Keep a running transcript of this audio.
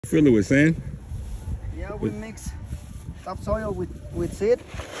Fill it with sand? Yeah, we mix topsoil with seed.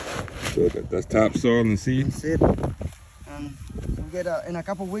 So that's topsoil and seed? And seed. And we get in a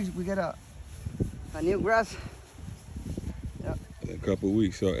couple of weeks, we get a new grass. Yeah. In a couple of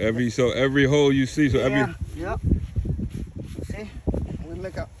weeks. So every hole you see, Yeah. See? We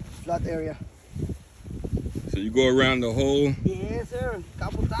make a flat area. So you go around the hole? Yes, sir. A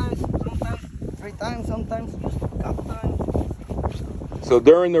couple times, sometimes 3 times, sometimes just a couple times. So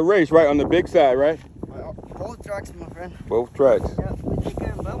during the race, right, on the big side, right? Both tracks, my friend. Both tracks. Yeah, we take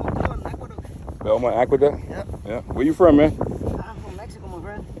care of Belmont too, and Aqueduct. Belmont Aqueduct? Yeah. Yeah. Where you from, man? I'm from Mexico, my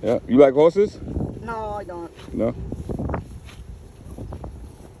friend. Yeah. You like horses? No, I don't. No?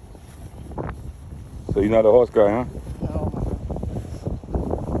 So you're not a horse guy, huh? No, my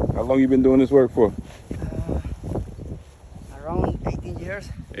friend. How long you been doing this work for? Around 18 years.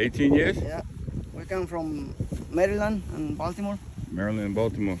 18 years? Yeah. We come from Maryland and Baltimore. Maryland and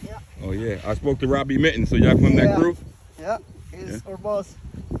Baltimore. Yeah. Oh yeah. I spoke to Robbie Mitten, so y'all from that crew? Yeah. He's our boss.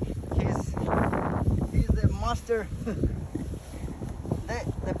 He's the master.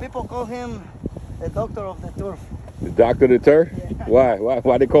 The people call him the doctor of the turf. The doctor of the turf? Yeah.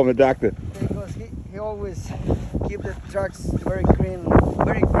 Why they call him the doctor? Because he always keep the tracks very green.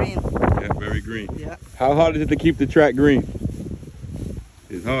 Very green. Yeah, very green. Yeah. How hard is it to keep the track green?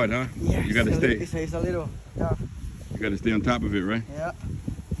 It's hard, huh? Yeah. You gotta stay. It's a little tough. You gotta stay on top of it, right? Yeah.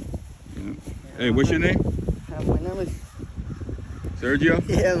 Yeah. Hey, what's your name? My name is Sergio?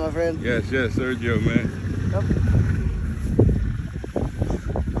 Yeah, my friend. Yes, Sergio, man. Yep.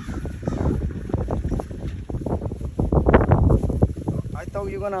 I thought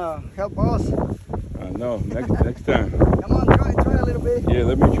you were gonna help us. I know. Next time. Come on, try a little bit. Yeah,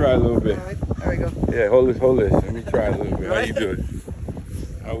 let me try a little bit. All right, there we go. Yeah, hold this. Let me try a little bit. How you doing?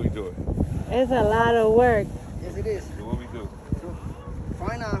 How we doing? It's a lot of work. Yes, it is. So what we do? So,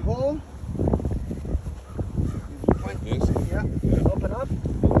 find a hole. Like this? Yeah. Open up.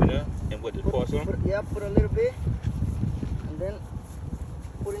 Open up. And what, just pour some? Put a little bit. And then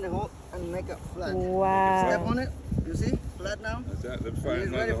put in the hole and make it flat. Wow. Step on it. You see? Flat now. That's that. Let's find He's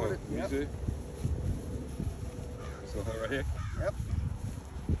another ready for hole. it. You Yep. see? This hole right here? Yep.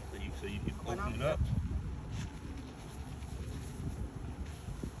 So you open it up.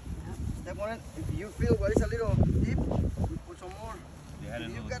 Step on it. If you feel what is a little deep, you put some more. You had a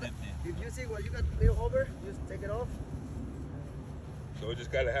little dip there. If you see what you got a little over, just take it off. So it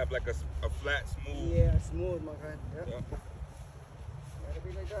just gotta have like a flat, smooth. Yeah, smooth, my friend. Yep. Yeah. Gotta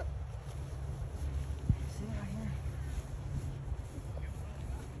be like that. See right here.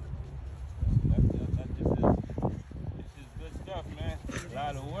 This is good stuff, man. A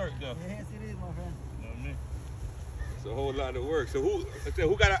lot of work, though. Yes, it is, my friend. You know what I mean? It's a whole lot of work. So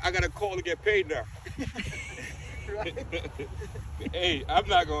I got to call to get paid now. Right? Hey, I'm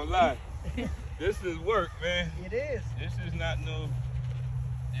not gonna lie. This is work, man. It is. This is not.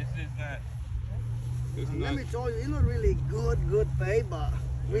 Let me tell you, it's not really good pay, but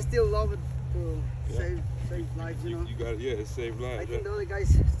we still love it to save lives, you know. You got it, it's save lives. I think the other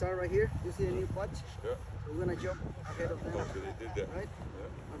guys start right here. You see a new patch? Yeah. We're gonna jump ahead of them. Oh, so they did that. Right?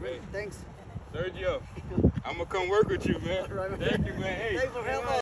 Yeah. All right. Thanks. Sergio, I'm gonna come work with you, man. Right. Thank you, man. Hey, Thanks for helping.